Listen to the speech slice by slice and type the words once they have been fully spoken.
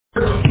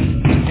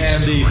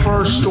And the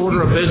first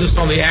order of business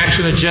on the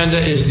action agenda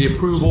is the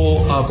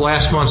approval of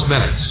last month's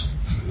minutes.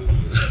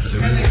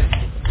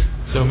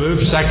 So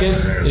moved. Second.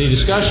 Any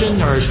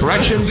discussion or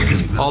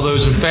corrections? All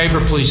those in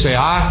favor, please say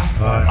aye.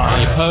 Aye.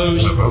 Any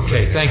opposed?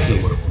 Okay, thank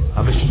you.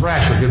 Mr.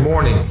 Thrasher, good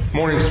morning. Good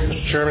morning,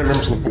 Mr. Chairman,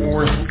 members of the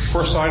board.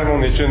 First item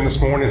on the agenda this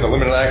morning is a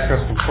limited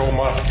access control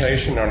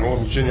modification in our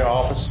Northern Virginia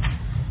office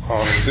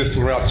on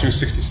existing Route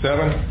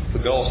 267, the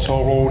Dulles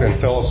Toll Road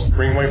and Fells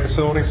Greenway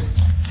facilities.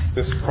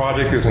 This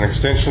project is an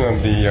extension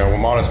of the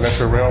Waumanis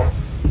Metro Rail.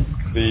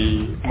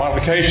 The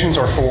modifications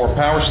are for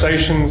power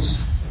stations,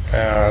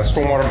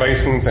 stormwater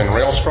basins, and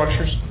rail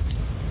structures.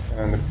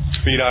 And the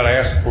VDOT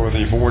asked for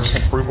the board's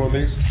approval of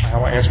these.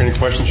 I'll answer any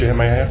questions you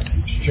may have.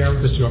 Mr.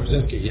 Chairman, Mr.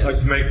 Orzynski, yes. I'd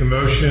like to make the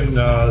motion.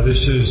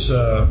 This is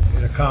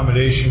an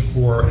accommodation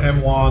for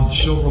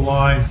M1 Silver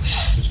Line.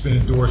 It's been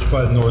endorsed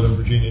by the Northern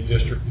Virginia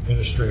District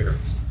Administrator.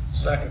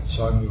 Second,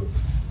 so I move.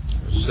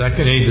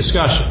 Second, any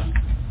discussion?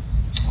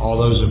 All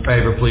those in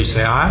favor, please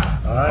say aye.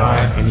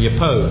 Aye. Any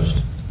opposed?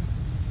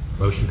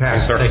 Motion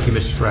passes. Yes, thank you,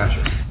 Mr.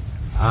 Thrasher.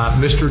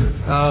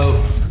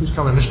 Who's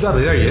coming? Mr.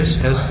 Dudley, there he is.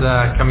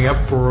 Coming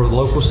up for the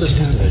local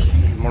assistance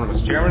division. Good morning,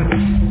 Mr.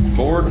 Chairman,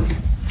 board.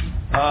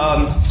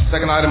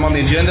 Second item on the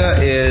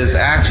agenda is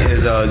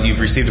action. You've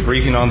received a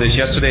briefing on this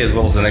yesterday, as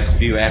well as the next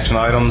few action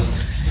items.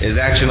 Is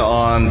action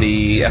on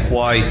the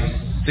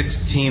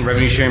FY16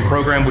 revenue sharing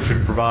program, which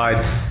would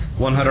provide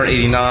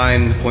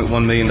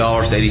 $189.1 million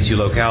to 82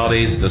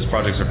 localities. Those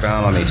projects are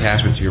found on the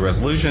attachment to your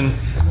resolution.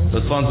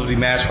 Those funds will be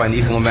matched by an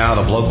equal amount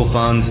of local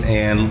funds,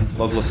 and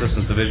Local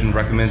Assistance Division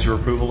recommends your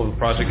approval of the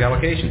project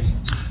allocations.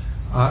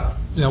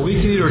 We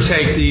can either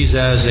take these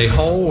as a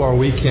whole, or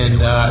we can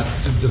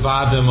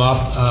divide them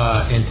up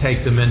and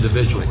take them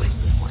individually.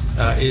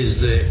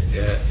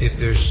 If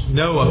there's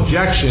no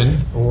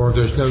objection or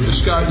there's no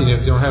discussion,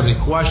 if you don't have any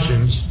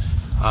questions,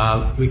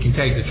 we can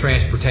take the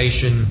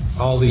transportation,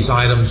 all these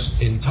items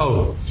in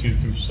total. 2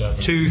 through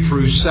 7. 2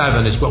 through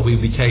 7 is what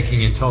we'd be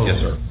taking in total. Yes,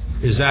 sir.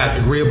 Is that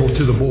agreeable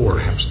to the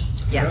board?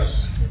 Yes.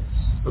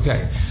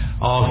 Okay.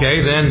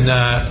 Then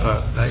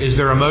is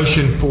there a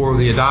motion for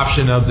the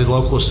adoption of the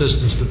Local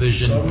Assistance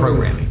Division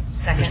programming?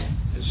 Second.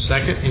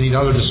 Second. Any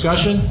other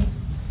discussion?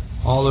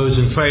 All those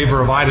in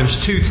favor of items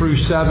 2 through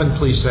 7,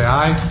 please say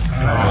aye.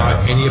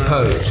 Aye. Any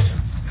opposed?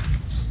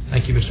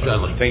 Thank you, Mr.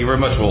 Dudley. Thank you very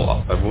much.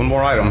 Well, one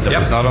more item that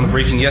was not on the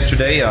briefing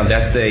yesterday.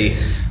 That's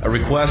a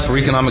request for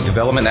Economic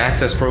Development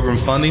Access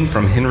Program funding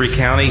from Henry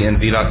County and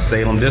VDOT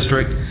Salem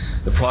District.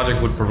 The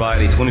project would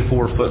provide a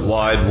 24-foot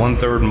wide,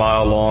 1/3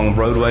 mile long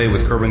roadway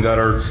with curb and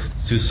gutter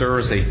to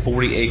service a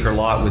 40-acre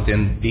lot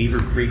within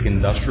Beaver Creek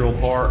Industrial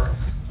Park.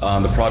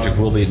 The project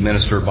will be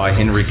administered by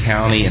Henry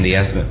County, and the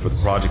estimate for the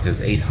project is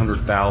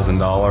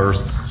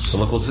 $800,000. The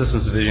Local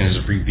Assistance Division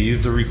has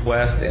reviewed the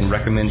request and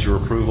recommends your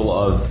approval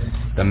of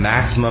the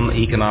maximum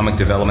economic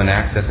development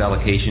access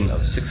allocation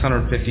of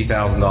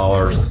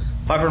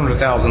 $650,000,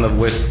 $500,000 of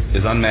which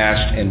is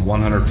unmatched, and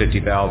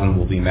 $150,000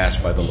 will be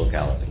matched by the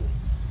locality.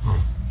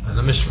 And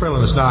Mr.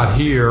 Freeland is not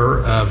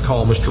here.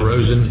 Call Mr.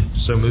 Rosen.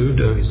 So moved.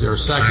 Is there a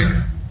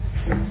second?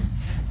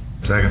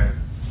 Second.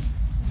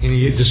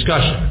 Any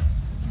discussion?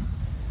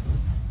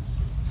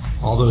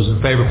 All those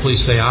in favor,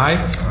 please say aye.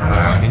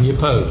 Aye. Any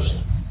opposed?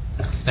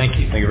 Thank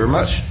you. Thank you very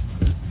much.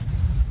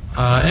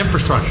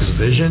 Infrastructure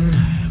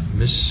Division.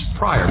 Ms.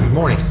 Pryor, good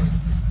morning.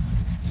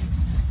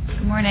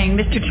 Good morning.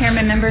 Mr.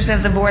 Chairman, members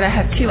of the board, I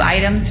have 2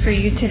 items for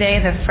you today.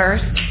 The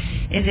first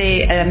is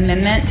an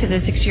amendment to the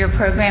 6-year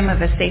program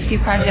of a safety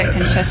project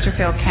in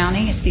Chesterfield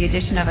County. It's the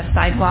addition of a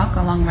sidewalk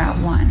along Route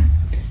 1.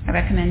 I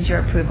recommend your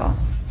approval.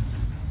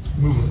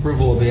 Move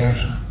approval of the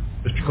action.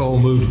 Mr. Cole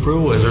moved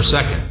approval. Is there a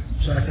second?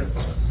 Second.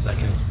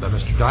 Second by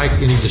Mr. Dyke.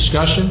 Any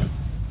discussion?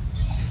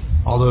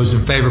 All those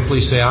in favor,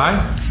 please say aye.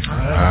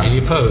 Aye. Any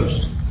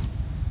opposed?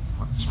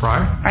 Ms.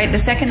 Pryor? All right,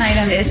 the second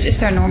item is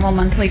just our normal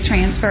monthly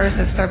transfers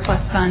of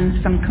surplus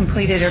funds from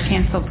completed or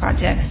canceled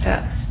projects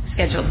to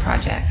scheduled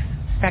projects.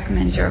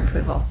 Recommend your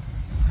approval.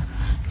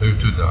 Move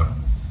to adopt.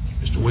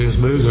 Mr. Williams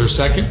moves. Is there a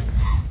second?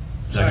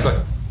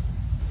 Second.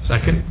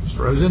 Second. Mr.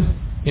 Rosen?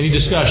 Any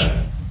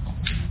discussion?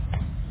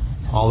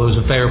 All those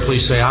in favor,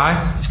 please say aye.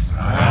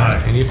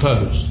 Aye. Any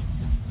opposed?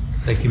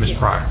 Thank you, Ms.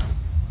 Pryor.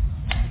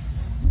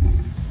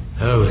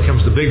 Oh, here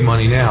comes the big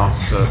money now.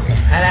 So.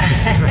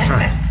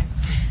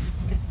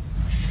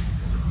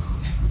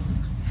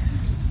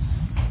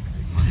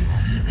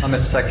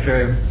 Mr.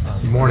 Secretary,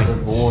 good morning.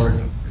 The board,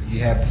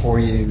 you have before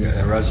you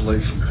a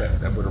resolution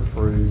that would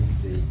approve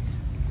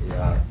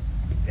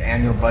the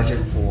annual budget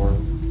for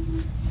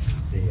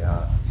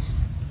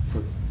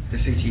the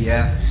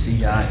CTF,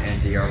 CDOT,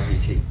 and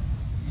DRPT.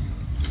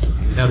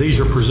 Now these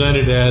are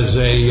presented as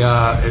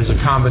a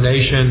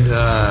combination.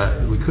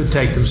 We could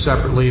take them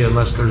separately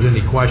unless there's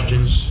any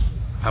questions.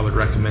 I would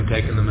recommend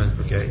taking them in.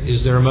 Okay.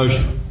 Is there a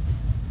motion?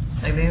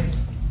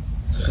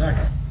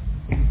 Second.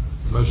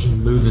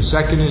 Motion moved and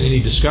seconded. Any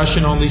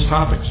discussion on these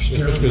topics?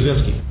 Mr.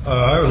 Kozinski.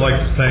 I would like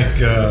to thank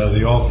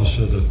the Office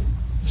of the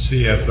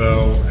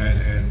CFO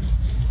and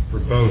for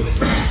both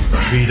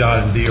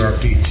VDOT and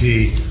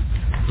DRPT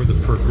for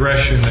the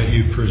progression that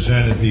you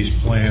presented these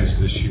plans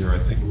this year. I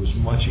think it was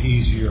much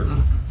easier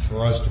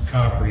for us to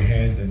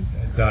comprehend and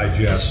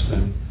digest,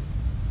 and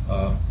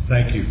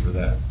thank you for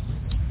that.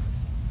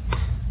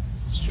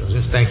 Mr.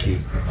 Joseph, thank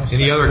you.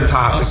 Any other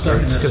topics?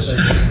 Mr.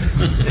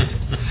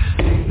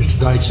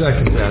 Dyke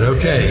seconds that.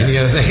 Okay. Any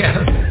other thing?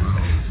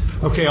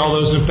 Okay, all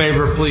those in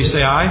favor, please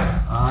say aye.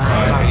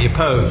 Aye. Any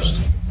opposed?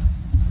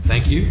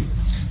 Thank you.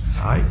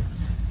 Aye.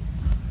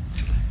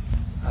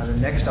 The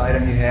next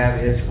item you have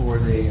is for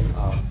the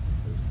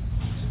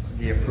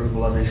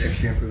approval of the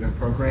 6-year improvement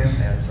program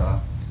as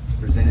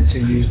presented to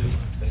you.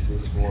 This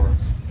is for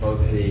both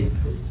the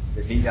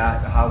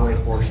VDOT, the highway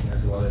portion,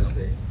 as well as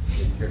the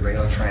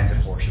regular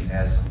transit portion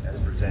as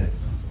presented.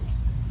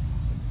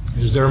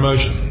 Is there a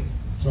motion?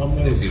 So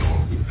moved. Is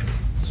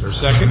there a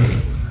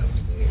second?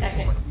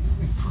 Second.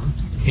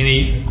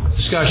 Any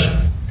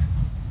discussion?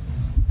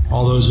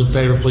 All those in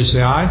favor, please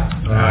say aye.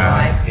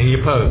 Aye. Any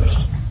opposed?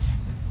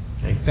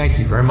 Okay, thank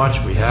you very much.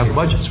 We have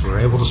budgets we're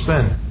able to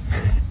spend.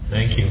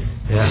 Thank you.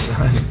 Yes.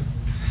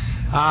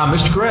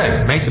 Mr.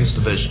 Gregg, Maintenance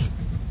Division.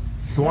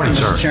 Good morning,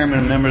 sir. Mr. Chairman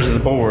and members of the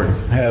board,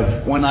 I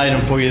have one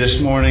item for you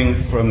this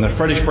morning from the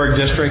Fredericksburg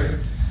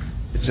District.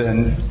 It's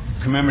a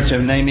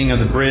commemorative naming of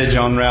the bridge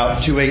on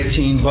Route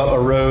 218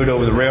 Butler Road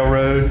over the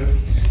railroad.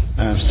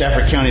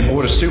 Stafford County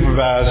Board of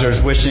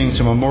Supervisors wishing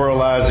to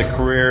memorialize the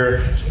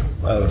career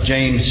of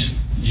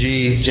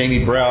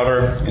Jamie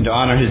Browder and to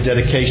honor his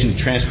dedication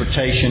to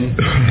transportation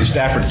in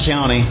Stafford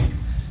County,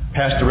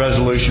 passed a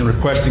resolution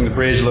requesting the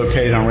bridge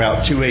located on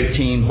Route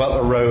 218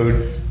 Butler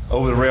Road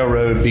over the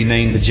railroad be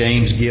named the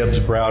James Gibbs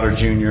Browder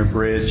Jr.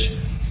 Bridge.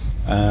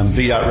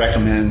 VDOT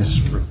recommends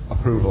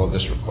approval of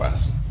this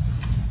request.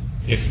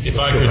 If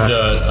I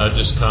could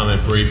just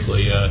comment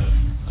briefly,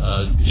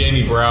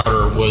 Jamie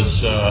Browder was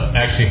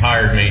actually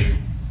hired me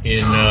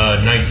in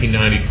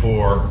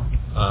 1994.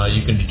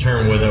 You can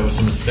determine whether that was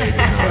a mistake or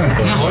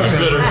not.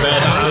 Good or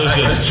bad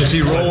decision. Is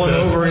he rolling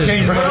over his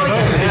vote?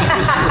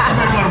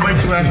 I want to wait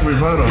till after we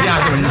vote on it. I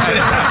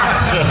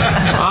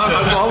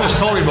almost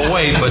told him to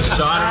wait, but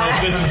So I don't know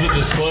if this is a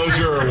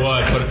disclosure or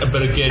what,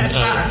 but again,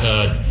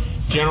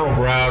 General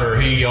Browder,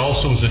 he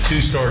also was a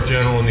 2-star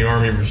general in the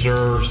Army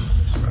Reserves.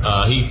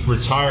 He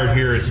retired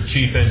here as the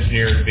chief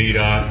engineer at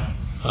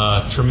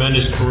VDOT.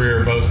 Tremendous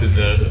career both in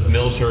the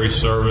military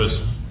service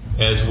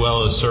as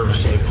well as service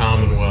to the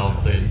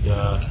Commonwealth. And,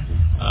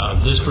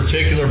 this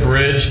particular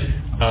bridge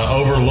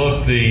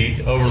overlooks the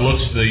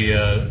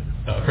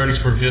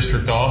Fredericksburg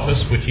District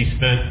office, which he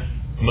spent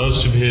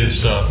most of his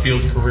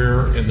field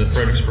career in the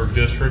Fredericksburg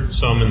District,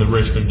 some in the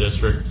Richmond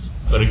District.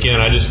 But again,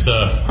 I just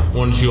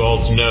wanted you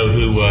all to know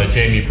who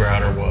Jamie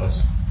Browder was.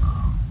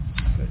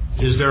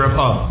 is there a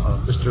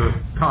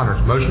Mr.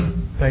 Connors,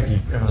 motion? Thank you,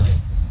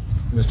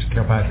 Mr.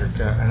 Kilpatrick,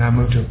 and I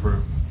move to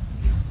approve.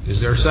 Is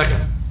there a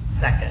second?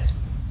 Second.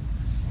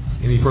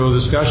 Any further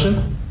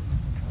discussion?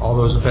 All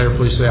those in favor,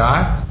 please say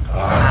aye.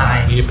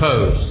 Aye. Any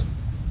opposed?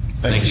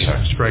 Thank you, sir.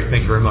 Mr. Craig,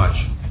 thank you very much.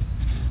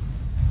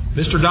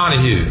 Mr.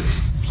 Donahue,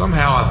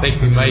 somehow I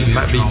think we might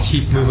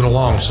keep moving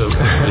along so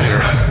quickly here.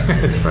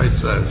 Right,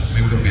 so.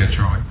 Maybe there'll be a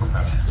drawing.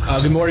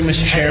 Good morning,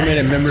 Mr. Chairman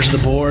and members of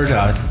the board.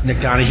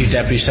 Nick Donahue,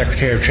 Deputy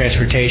Secretary of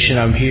Transportation.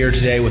 I'm here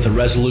today with a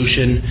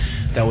resolution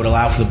that would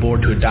allow for the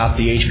board to adopt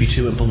the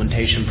HB2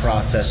 implementation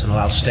process and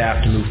allow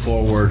staff to move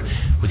forward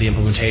with the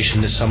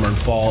implementation this summer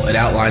and fall. It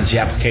outlines the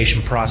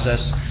application process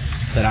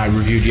that I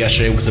reviewed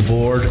yesterday with the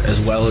board, as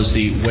well as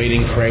the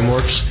weighting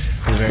frameworks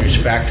for the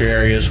various factor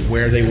areas,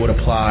 where they would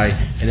apply,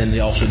 and then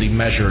also the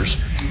measures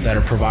that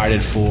are provided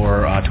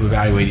for to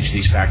evaluate each of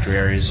these factor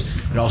areas.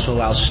 It also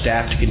allows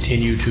staff to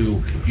continue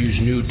to use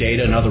new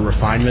data and other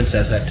refinements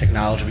as that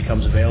technology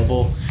becomes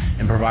available,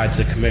 and provides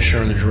the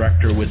commissioner and the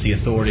director with the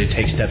authority to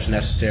take steps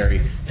necessary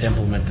to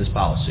implement this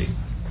policy.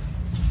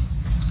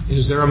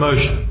 Is there a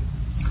motion?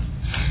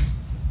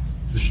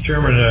 Mr.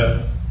 Chairman,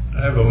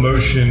 I have a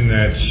motion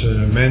that's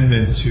an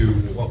amendment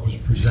to what was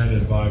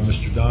presented by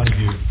Mr.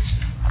 Donahue.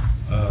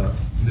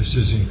 This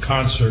is in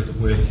concert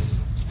with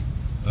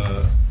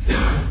Mr.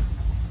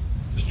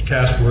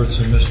 Kasperwitz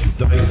and Mr.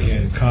 Dyke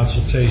in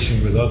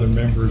consultation with other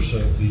members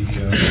of the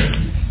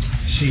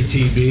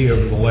CTB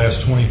over the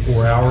last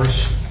 24 hours.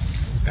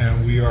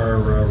 And we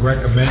are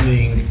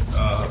recommending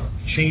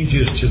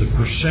changes to the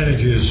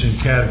percentages in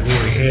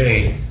Category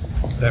A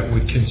that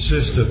would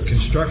consist of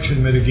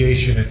construction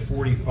mitigation at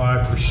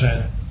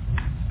 45%,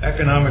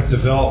 economic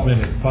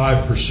development at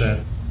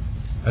 5%,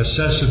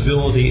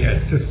 accessibility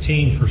at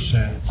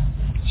 15%,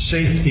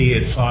 safety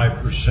at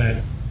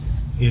 5%,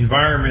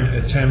 environment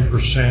at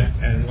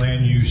 10%, and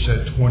land use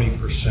at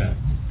 20%.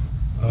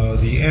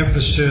 The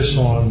emphasis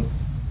on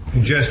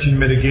congestion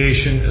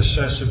mitigation,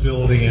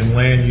 accessibility, and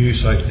land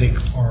use, I think,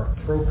 are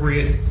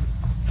appropriate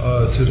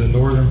to the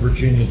Northern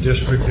Virginia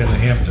District and the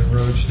Hampton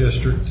Roads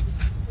District.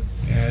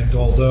 And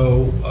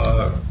although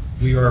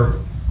we are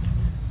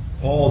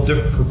all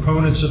different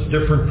proponents of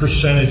different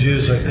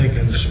percentages, I think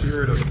in the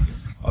spirit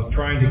of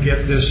trying to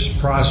get this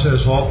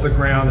process off the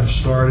ground and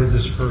started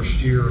this first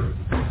year,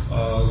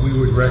 we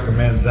would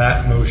recommend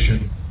that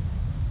motion.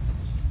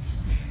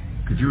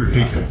 Could you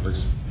repeat that, please?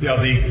 Yeah,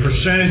 the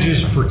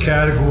percentages for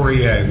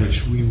Category A, which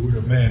we would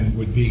amend,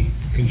 would be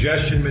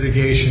congestion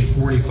mitigation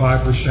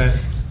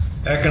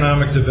 45%,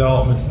 economic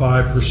development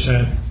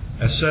 5%,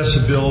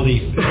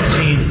 accessibility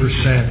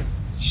 15%,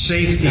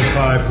 safety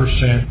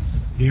 5%,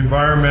 the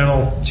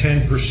environmental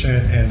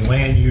 10%, and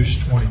land use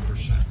 20%.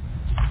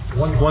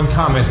 One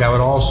comment that would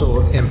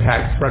also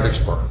impact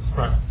Fredericksburg.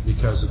 Right.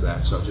 Because of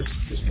that. So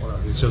just one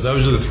of it. So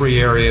those are the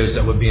three areas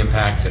that would be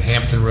impacted: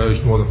 Hampton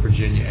Roads, Northern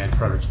Virginia, and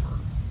Fredericksburg.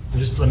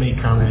 Just let me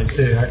comment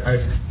too.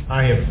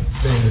 I have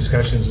been in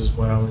discussions as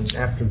well, and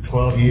after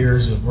 12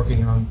 years of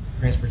working on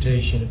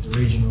transportation at the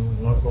regional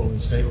and local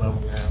and state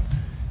level now,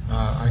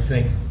 I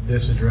think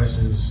this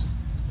addresses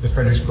the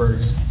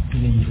Fredericksburg's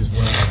needs as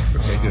well.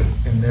 Okay, good.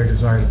 And their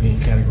desire to be in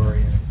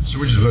Category A. So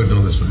we're just voting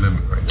on this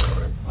amendment right now,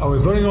 right? Are we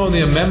voting on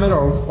the amendment,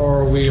 or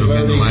are we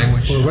voting? The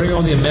language? We're voting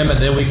on the amendment,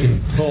 then we can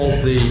pull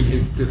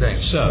the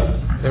thing. So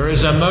there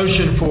is a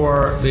motion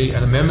for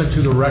an amendment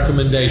to the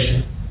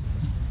recommendation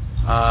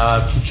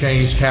to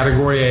change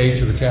Category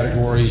A to the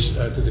categories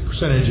to the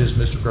percentages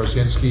Mr.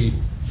 Grosinski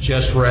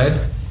just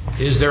read.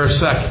 Is there a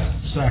second?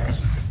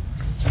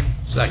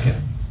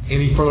 Second.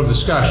 Any further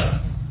discussion?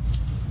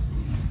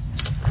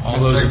 All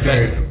those in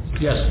favor?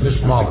 Yes,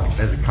 Mr. Mullen.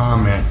 As a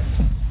comment,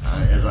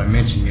 as I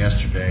mentioned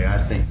yesterday,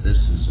 I think this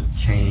is a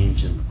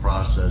change in the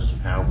process of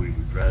how we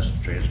address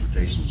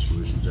transportation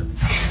solutions in the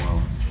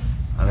Commonwealth.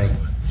 I think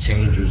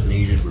change is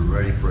needed. We're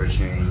ready for a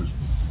change.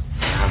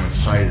 And I'm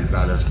excited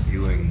about us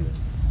viewing the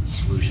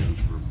solutions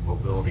for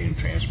mobility and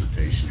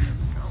transportation in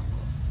the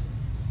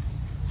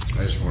Commonwealth.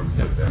 I just wanted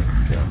to put that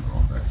down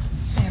on there.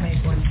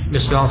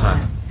 Ms.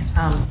 Valentine.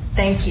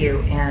 Thank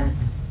you. And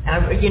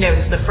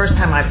it's the first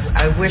time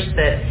I wish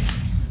that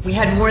we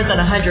had more than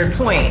 100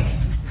 points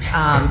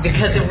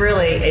because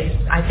it's,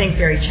 I think,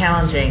 very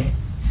challenging.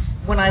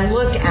 When I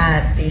look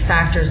at the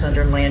factors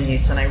under land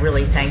use, and I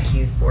really thank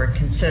you for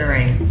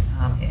considering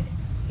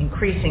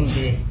increasing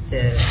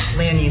the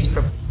land use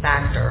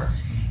factor,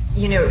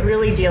 it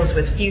really deals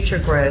with future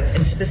growth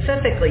and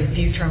specifically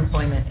future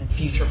employment and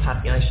future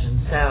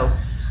population. So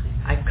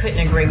I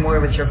couldn't agree more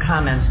with your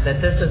comments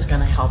that this is going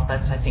to help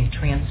us, I think,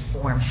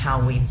 transform how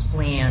we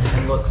plan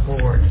and look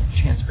forward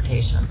to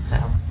transportation.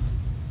 So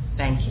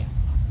thank you.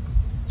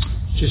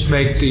 Just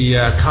make the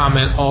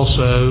comment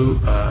also,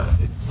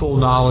 full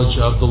knowledge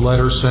of the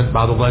letter sent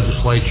by the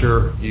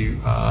legislature.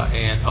 You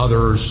and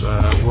others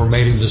were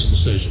making this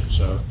decision.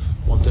 So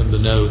I want them to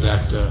know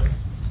that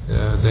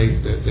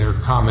their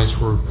comments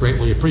were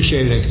greatly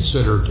appreciated and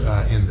considered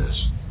in this.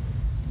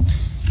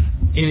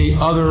 Any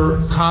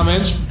other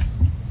comments?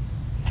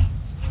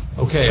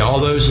 Okay, all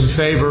those in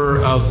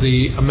favor of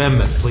the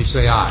amendment, please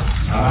say aye.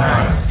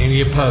 Aye.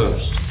 Any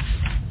opposed?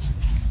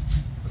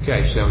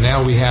 Okay, so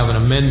now we have an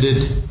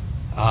amended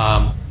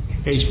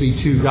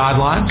HB2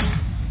 guidelines.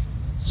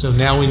 So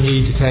now we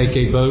need to take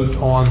a vote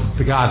on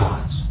the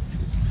guidelines.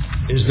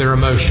 Is there a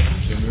motion?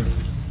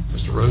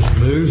 Mr. Rosen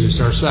moves. Is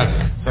there a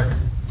second? Second.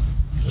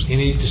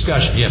 Any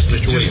discussion? Yes,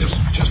 Mr. Williams.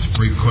 Just a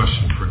brief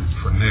question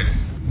for Nick.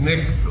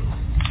 Nick,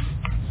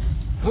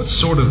 what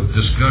sort of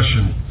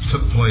discussion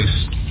took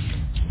place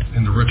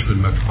in the Richmond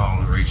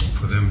metropolitan region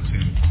for them to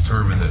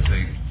determine that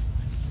they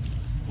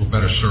will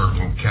better serve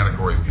in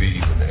Category B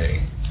than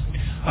A?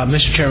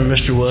 Mr. Chairman,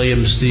 Mr.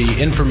 Williams, the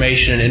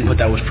information and input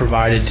that was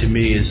provided to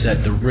me is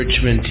that the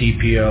Richmond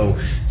TPO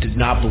did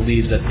not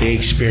believe that they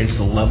experienced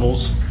the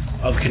levels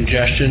of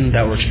congestion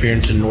that were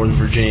experienced in Northern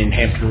Virginia and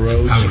Hampton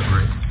Roads. I would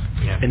agree.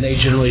 And they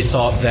generally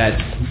thought that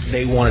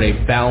they wanted a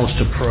balanced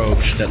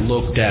approach that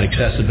looked at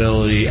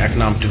accessibility,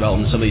 economic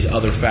development, some of these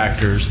other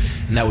factors,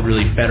 and that would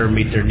really better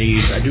meet their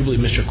needs. I do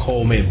believe Mr.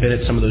 Cole may have been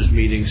at some of those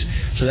meetings,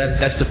 so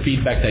that's the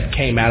feedback that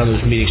came out of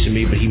those meetings to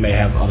me, but he may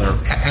have other...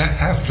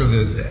 After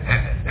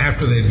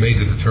they made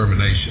the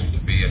determination to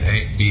be an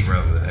B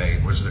rather than A,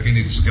 was there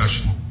any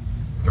discussion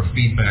or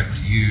feedback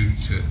to you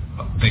to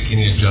make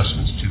any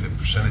adjustments to the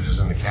percentages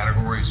in the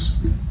categories?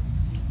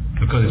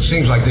 Because it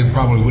seems like they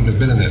probably wouldn't have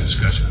been in that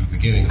discussion at the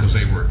beginning because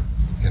they were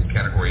in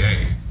Category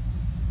A.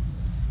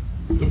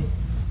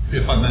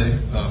 If I may,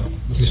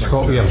 Mr.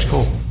 Cole. Yeah, Mr.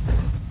 Cole.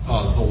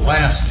 The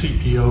last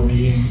TPO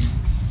meeting,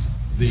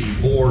 the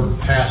board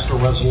passed a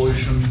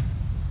resolution.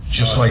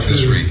 Just like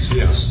this reads?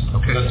 Yes.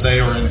 Okay. That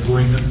they are in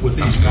agreement with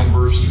these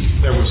numbers.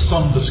 There was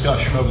some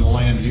discussion over the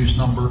land use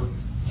number,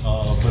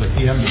 but at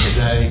the end of the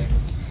day,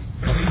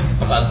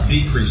 about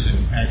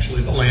decreasing,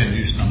 actually, the land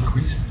use number.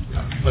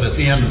 But at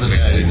the end of the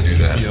day, the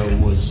TPO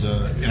was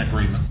in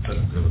agreement.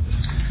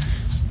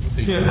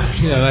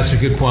 That's a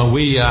good point.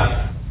 We,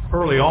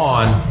 early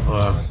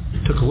on,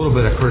 took a little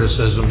bit of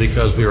criticism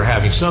because we were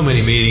having so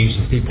many meetings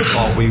and people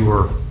thought we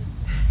were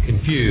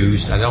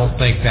confused. I don't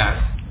think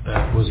that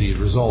was the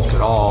result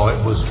at all.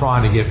 It was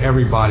trying to give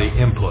everybody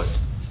input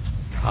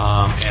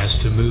as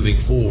to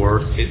moving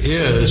forward. It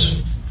is,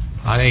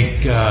 I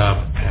think,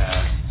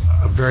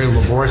 very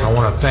laborious. I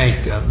want to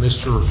thank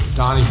Mr.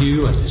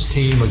 Donahue and his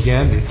team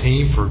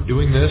for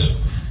doing this.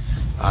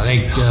 I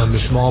think,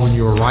 Ms. Malvin,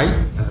 you were right.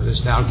 This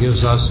now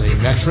gives us a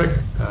metric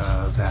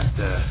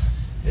that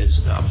is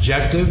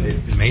objective.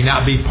 It may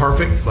not be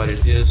perfect, but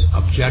it is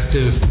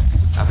objective.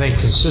 I think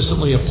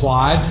consistently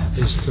applied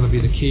is going to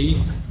be the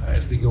key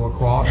as we go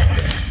across.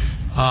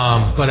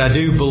 But I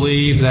do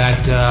believe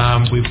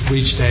that we've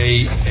reached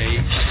a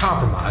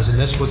compromise, and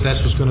that's what's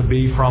going to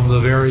be from the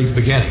very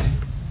beginning.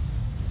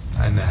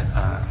 And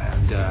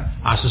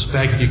I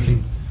suspect you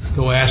can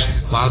go ask.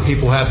 A lot of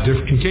people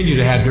continue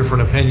to have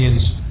different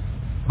opinions,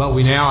 but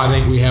I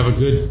think we have a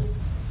good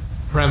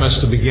premise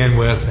to begin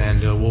with,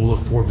 and we'll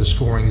look forward to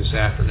scoring this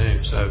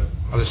afternoon. So,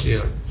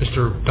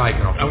 Mr.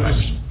 Dyken. I was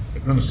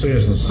just going to say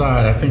as an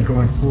aside, I think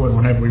going forward,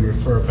 whenever we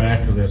refer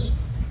back to this,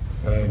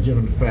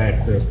 given the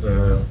fact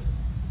that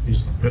these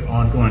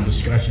ongoing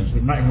discussions,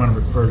 we might want to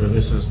refer to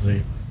this as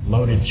the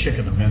loaded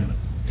chicken amendment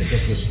to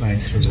get this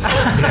thing through the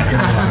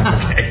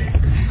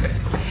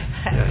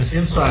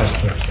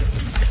inside stuff.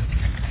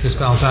 Ms.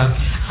 Valentine?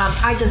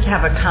 I just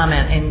have a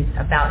comment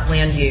about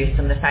land use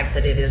and the fact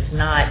that it is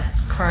not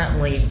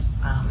currently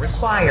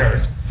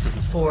required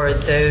for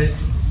those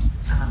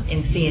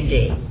in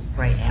C&D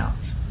right now.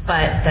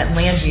 But that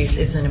land use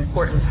is an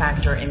important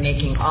factor in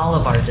making all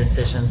of our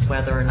decisions,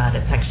 whether or not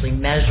it's actually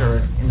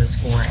measured in the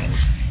scoring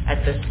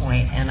at this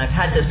point. And I've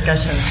had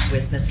discussions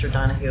with Mr.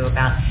 Donahue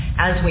about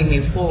as we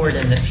move forward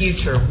in the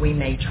future, we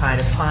may try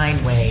to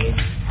find ways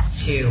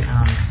to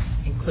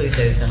include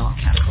those in all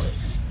categories.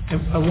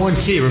 And one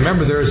key,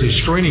 remember there is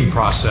a screening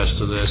process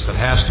to this that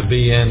has to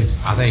be in,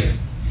 I think,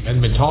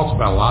 hasn't been talked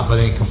about a lot, but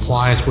in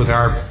compliance with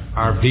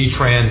our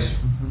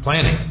V-Trans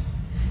planning.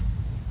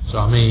 So,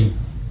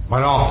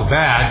 right off the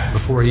bat,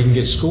 before he can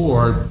get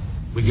scored,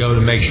 we go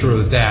to make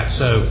sure that.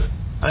 So,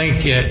 I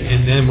think,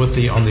 and then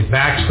on the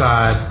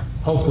backside,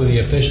 hopefully the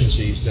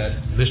efficiencies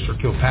that Mr.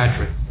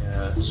 Kilpatrick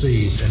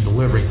sees in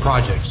delivering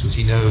projects, as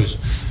he knows.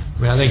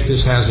 I think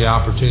this has the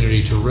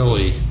opportunity to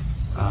really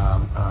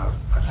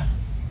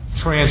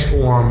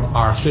transform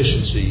our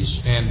efficiencies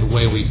and the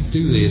way we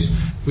do this.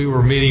 We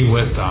were meeting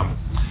with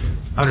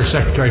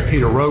Undersecretary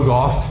Peter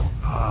Rogoff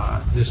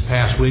this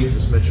past week,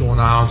 Ms. Mitchell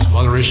and I, on some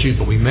other issues,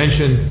 but we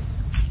mentioned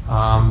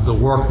the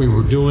work we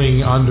were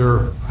doing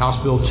under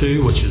House Bill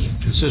 2, which is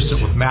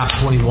consistent with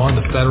MAP 21,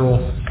 the federal,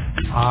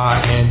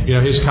 and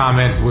his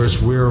comment was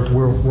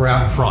we're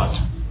out in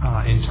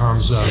front in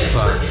terms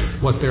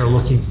of what they're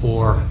looking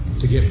for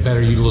to get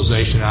better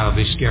utilization out of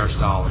these scarce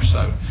dollars.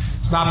 So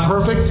it's not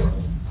perfect,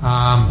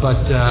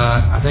 but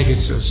I think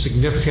it's a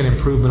significant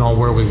improvement on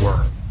where we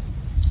were.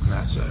 And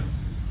that's it.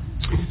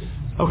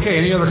 Okay,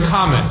 any other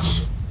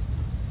comments?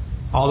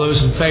 All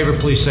those in favor,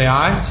 please say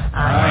aye.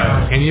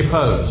 Aye. Any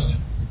opposed?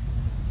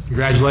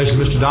 Congratulations,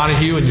 Mr.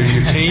 Donahue and your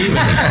team,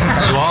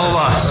 and to all of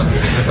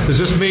us. Does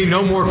this mean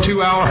no more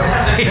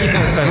 2-hour meetings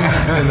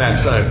than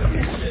that?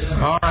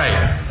 So, all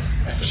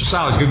right. Mr.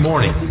 Silas, good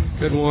morning.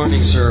 Good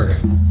morning,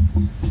 sir.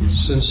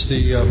 Since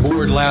the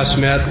board last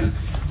met,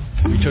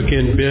 we took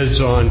in bids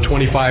on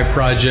 25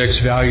 projects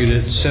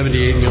valued at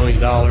 $78 million.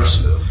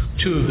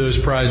 2 of those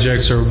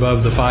projects are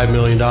above the $5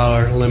 million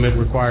limit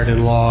required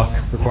in law,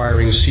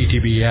 requiring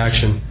CTB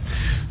action.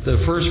 The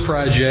first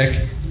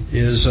project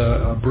is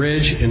a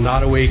bridge in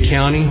Nottoway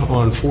County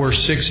on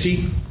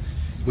 460.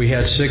 We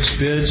had 6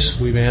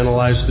 bids. We've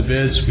analyzed the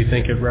bids. We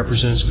think it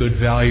represents good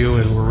value,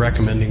 and we're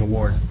recommending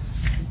award.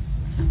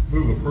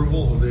 Move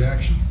approval of the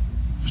action.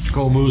 Mr.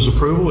 Cole moves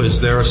approval.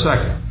 Is there a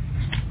second?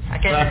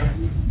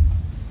 Second.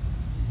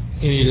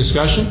 Any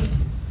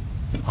discussion?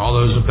 All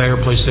those in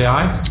favor, please say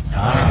aye.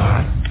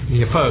 Aye.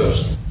 Any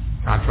opposed?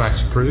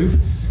 Contract's approved.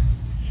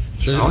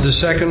 The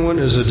second one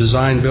is a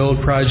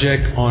design-build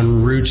project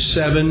on Route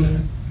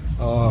 7,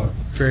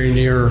 very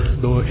near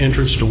the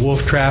entrance to Wolf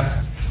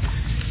Trap.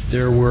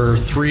 There were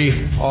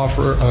 3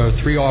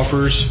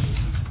 offers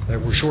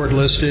that were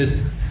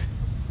shortlisted.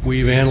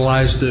 We've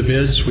analyzed the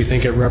bids. We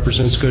think it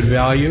represents good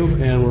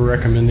value, and we're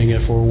recommending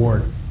it for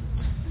award.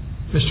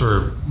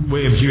 Mr.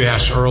 Williams, you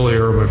asked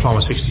earlier, when we were talking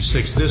about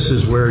 66, this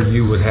is where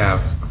you would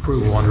have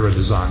approval under a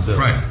design bill.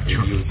 Right.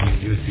 Sure.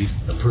 You would be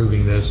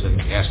approving this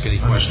and ask any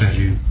questions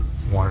you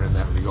wanted in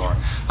that regard.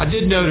 I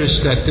did notice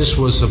that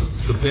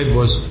the bid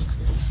was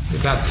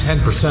about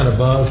 10%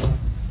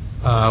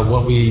 above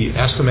what we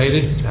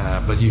estimated,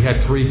 but you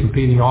had 3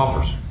 competing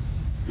offers.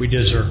 We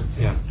did, sir.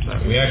 Yeah.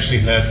 We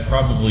actually had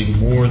probably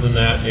more than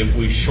that. If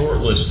we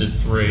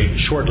shortlisted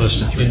 3.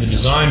 Shortlisted 3. In the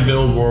design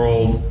build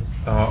world,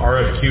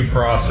 RFQ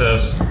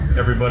process,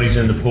 everybody's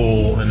in the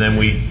pool, and then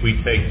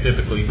we take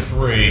typically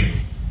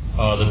 3,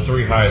 the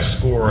 3 highest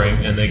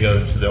scoring, and they go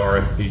to the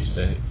RFP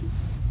stage.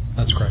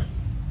 That's correct.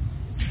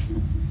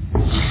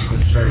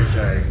 Mr.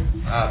 Secretary,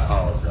 I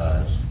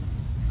apologize.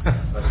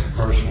 That's the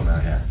first one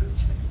I have to.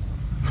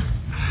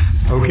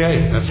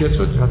 Okay, that's it.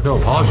 No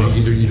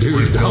apology. Either you do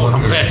or you don't.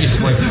 I'm glad you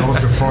Like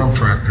the farm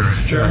tractor.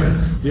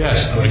 Chairman. Yes.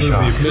 I move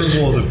the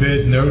approval of the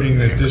bid, noting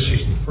that this is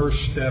the first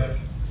step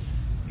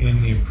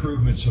in the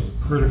improvements of a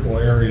critical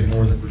area in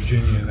Northern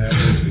Virginia, and that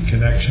is the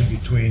connection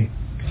between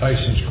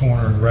Tyson's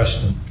Corner and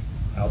Reston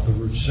out the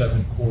Route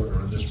 7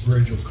 corridor. This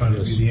bridge will kind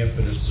of be the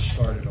impetus to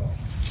start it off.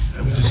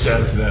 I would just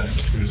add to that,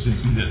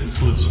 that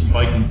includes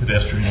biking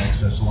pedestrian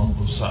access along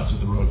both sides of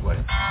the roadway.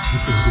 It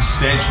could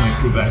substantially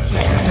improve access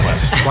to the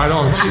west. Right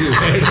on cue.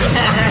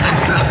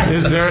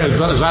 Is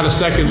that a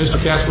second,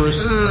 Mr. Casper?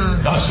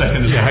 Not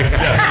second.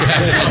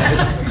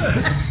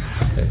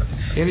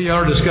 Any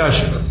other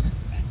discussion?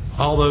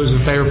 All those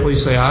in favor,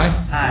 please say aye.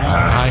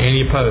 Aye.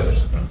 Any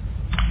opposed?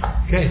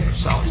 Okay,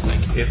 solid.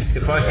 Thank you.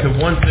 If I could,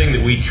 one thing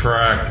that we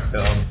track,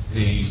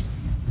 the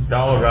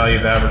dollar value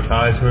of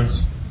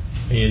advertisements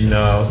in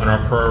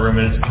our program,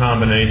 and it's a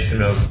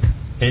combination of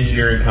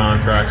engineering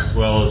contracts as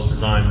well as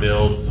design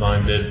build,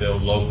 design bid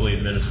build, locally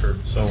administered,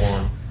 and so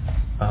on.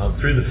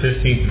 Through the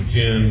 15th of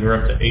June, we're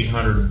up to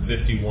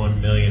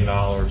 $851 million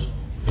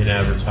in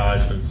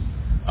advertisements.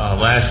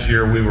 Last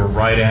year, we were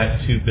right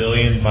at $2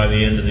 billion by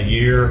the end of the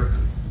year,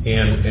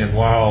 and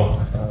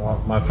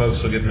while my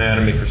folks will get mad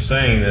at me for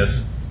saying this,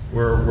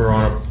 we're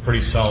on a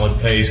pretty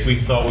solid pace.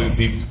 We thought we'd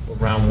be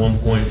around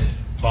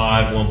 1.5,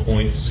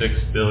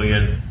 1.6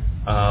 billion.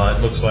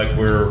 It looks like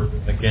we're,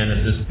 again,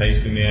 at this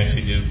pace, we may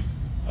actually do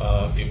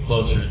get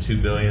closer to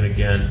 2 billion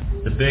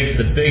again. The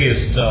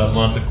biggest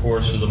month, of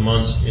course, are the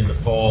months in the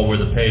fall where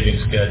the paving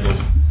schedules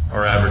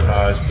are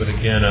advertised. But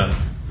again,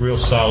 a real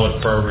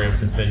solid program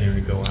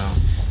continuing to go out.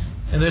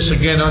 And this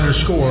again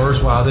underscores,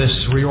 while this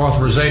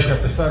reauthorization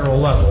at the federal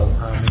level,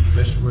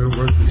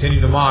 we're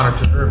continuing to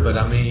monitor, but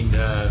I mean,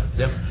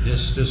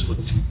 this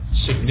would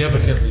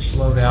significantly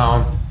slow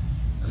down.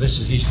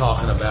 He's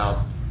talking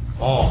about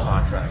all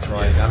contracts,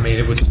 right? I mean,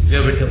 it would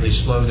significantly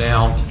slow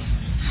down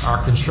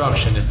our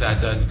construction if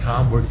that doesn't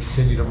come. We'll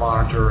continue to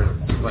monitor.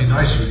 It'd be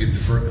nice if we could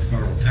defer the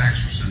federal tax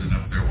percentage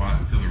up there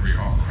until they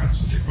reauthorize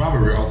it. They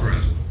probably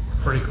reauthorize it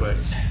pretty quick.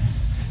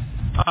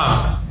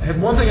 I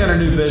had one thing under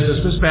new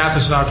business. Ms.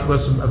 Mathis and I talked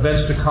about some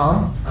events to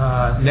come.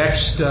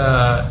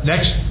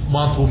 Next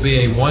month will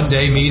be a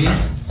one-day meeting.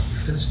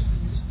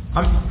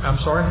 I'm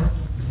sorry?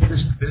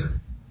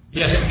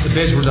 Yes, the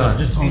bids were done.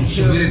 So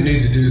we didn't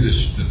need to do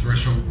the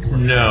threshold report?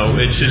 No,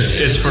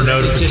 it's for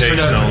notification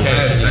only.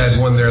 I had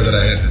one there that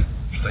I had to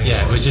think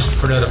it was just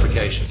for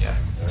notification,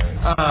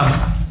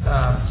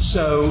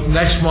 so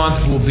next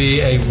month will be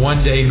a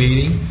one-day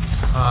meeting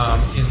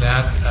in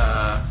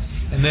that,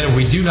 and then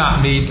we do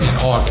not meet in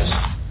August.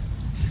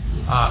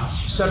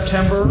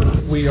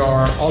 September, we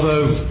are,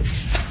 although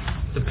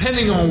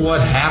depending on what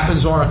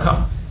happens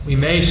on we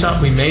may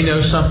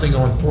know something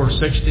on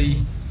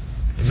 460.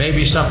 It may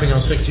be something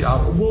on 60.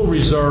 We'll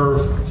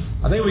reserve.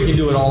 I think we can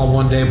do it all in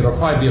one day, but it'll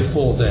probably be a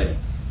full day.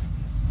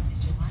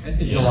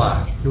 In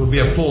July, it will be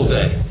a full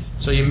day.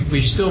 So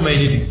we still may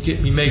need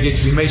to we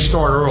may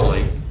start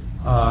early,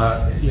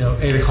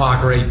 8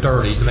 o'clock or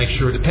 8:30 to make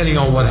sure, depending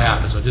on what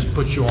happens. I'll just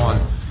put you on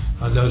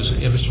notice.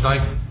 Mr.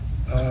 Dyke.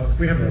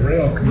 We have a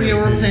rail committee. We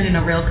are planning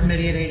a rail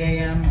committee at 8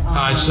 a.m.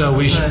 So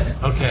we should.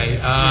 Okay.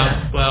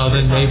 Well,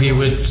 then maybe it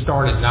would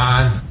start at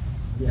 9.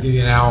 Give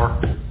you an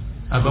hour.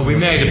 But we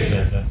may,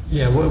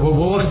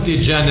 we'll look at the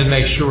agenda and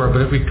make sure,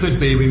 but if we could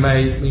be, we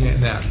may,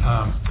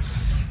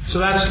 so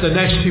that's the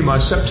next 2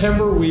 months.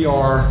 September, we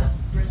are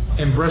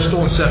in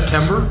Bristol in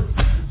September,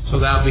 so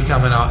that'll be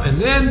coming up.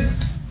 And then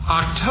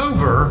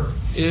October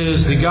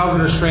is the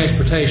Governor's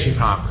Transportation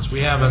Conference. We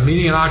have a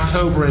meeting in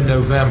October and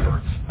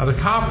November. Now, the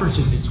conference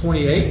is the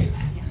 28th.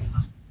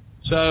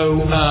 So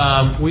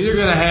we're either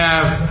going to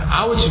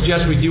I would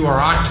suggest we do our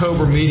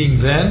October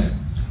meeting then,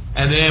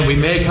 and then we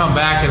may come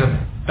back in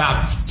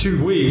about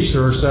 2 weeks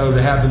or so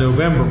to have the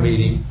November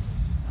meeting.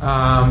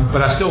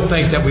 But I still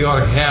think that we ought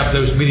to have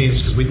those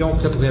meetings because we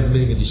don't typically have a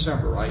meeting in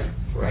December, right?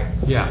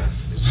 Correct. Yeah.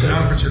 So,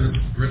 conference in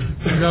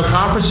Richmond? No,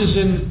 conference is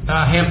in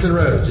Hampton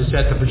Roads. It's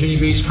at the Virginia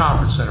Beach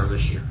Conference Center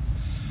this year.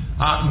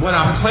 What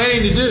I'm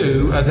planning to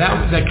do,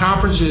 that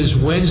conference is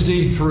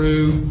Wednesday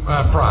through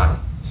Friday.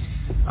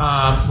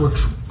 We're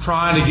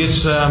trying to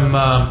get some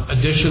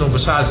additional,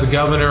 besides the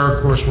governor,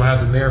 of course, we'll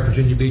have the mayor of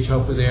Virginia Beach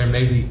hopefully there, and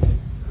maybe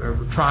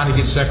we're trying to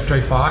get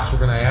Secretary Fox. We're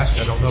going to ask.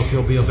 I don't know if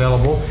he'll be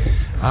available.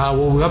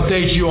 We'll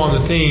update you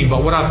on the theme.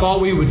 But what I thought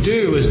we would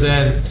do is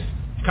then,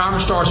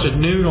 conference starts at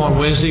noon on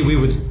Wednesday. We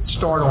would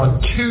start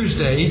on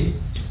Tuesday.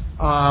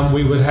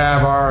 We would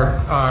have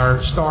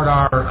start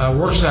our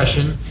work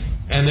session,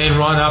 and then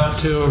run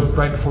up to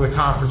right before the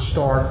conference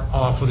start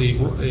for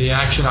the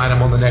action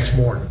item on the next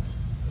morning.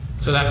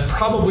 So that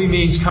probably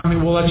means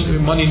we'll let you do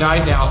Monday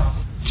night. Now,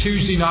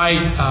 Tuesday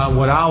night,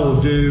 what I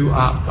will do,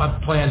 I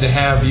plan to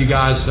have you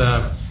guys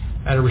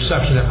at a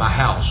reception at my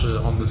house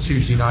on the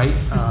Tuesday night.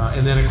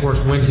 And then, of course,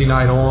 Wednesday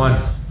night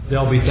on,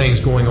 there'll be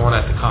things going on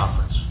at the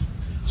conference.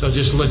 So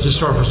let's just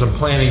start for some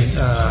planning.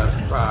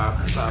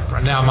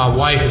 Now my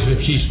wife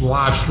if she's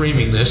live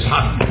streaming this.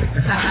 I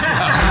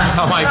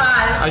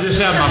just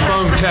have my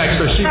phone text,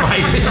 so she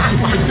might be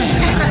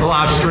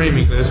live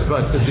streaming this,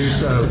 but to do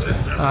so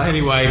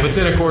anyway. But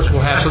then of course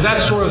we'll have. So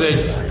that's sort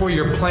of for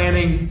your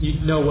planning. You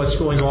know what's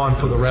going on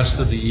for the rest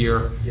of the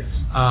year. Yes.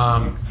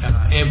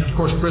 And of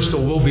course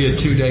Bristol will be a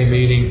 2-day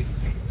meeting,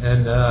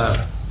 and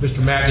Mr.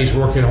 Matney's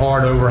working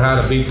hard over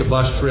how to beat the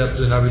bus trips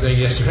and everything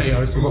yesterday.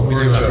 That's what we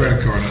do.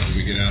 Credit card after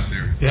we get out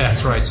there. Yeah,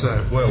 that's right.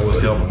 So Well,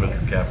 with the help of Mr.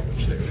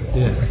 Kaplowitz there.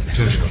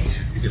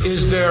 yeah.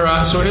 Is there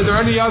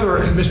any other,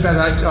 Ms.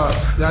 Matney,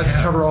 that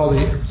cover all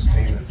the,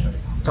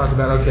 talked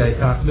about, okay.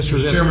 Mr.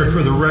 Zinn. Chairman,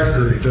 for the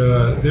record,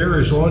 there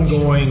is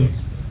ongoing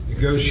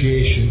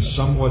negotiations,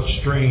 somewhat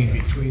strained,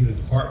 between the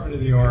Department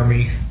of the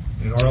Army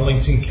and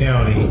Arlington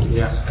County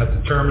at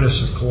the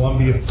terminus of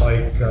Columbia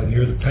Pike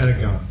near the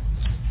Pentagon.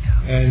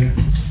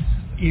 And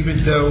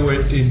even though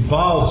it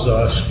involves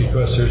us,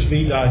 because there's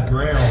VDOT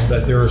ground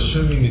that they're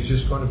assuming is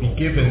just going to be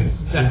given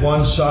to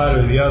one side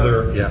or the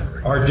other,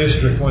 our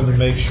district wanted to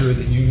make sure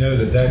that you know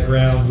that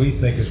ground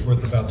we think is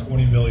worth about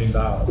 $20 million.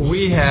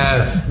 We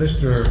have,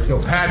 Mr.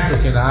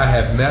 Kilpatrick and I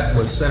have met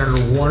with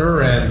Senator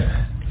Warner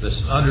and the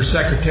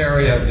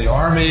Undersecretary of the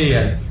Army,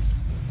 and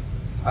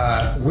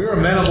we're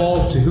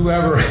amenable to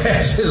whoever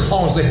has, as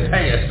long as they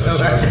pay us.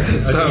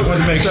 I just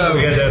wanted to make sure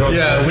we had that on.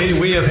 Yeah,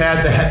 we have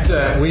had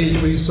that.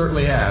 We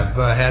certainly have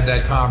had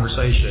that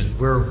conversation.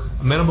 We're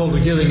amenable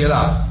to giving it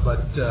up,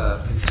 but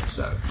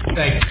so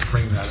thank you for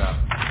bringing that up.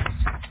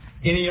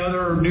 Any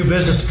other new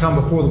business to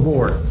come before the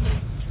board?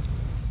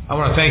 I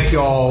want to thank you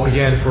all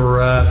again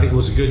for. I think it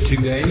was a good 2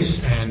 days,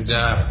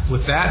 and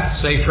with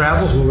that, safe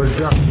travels. We'll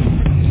adjourn.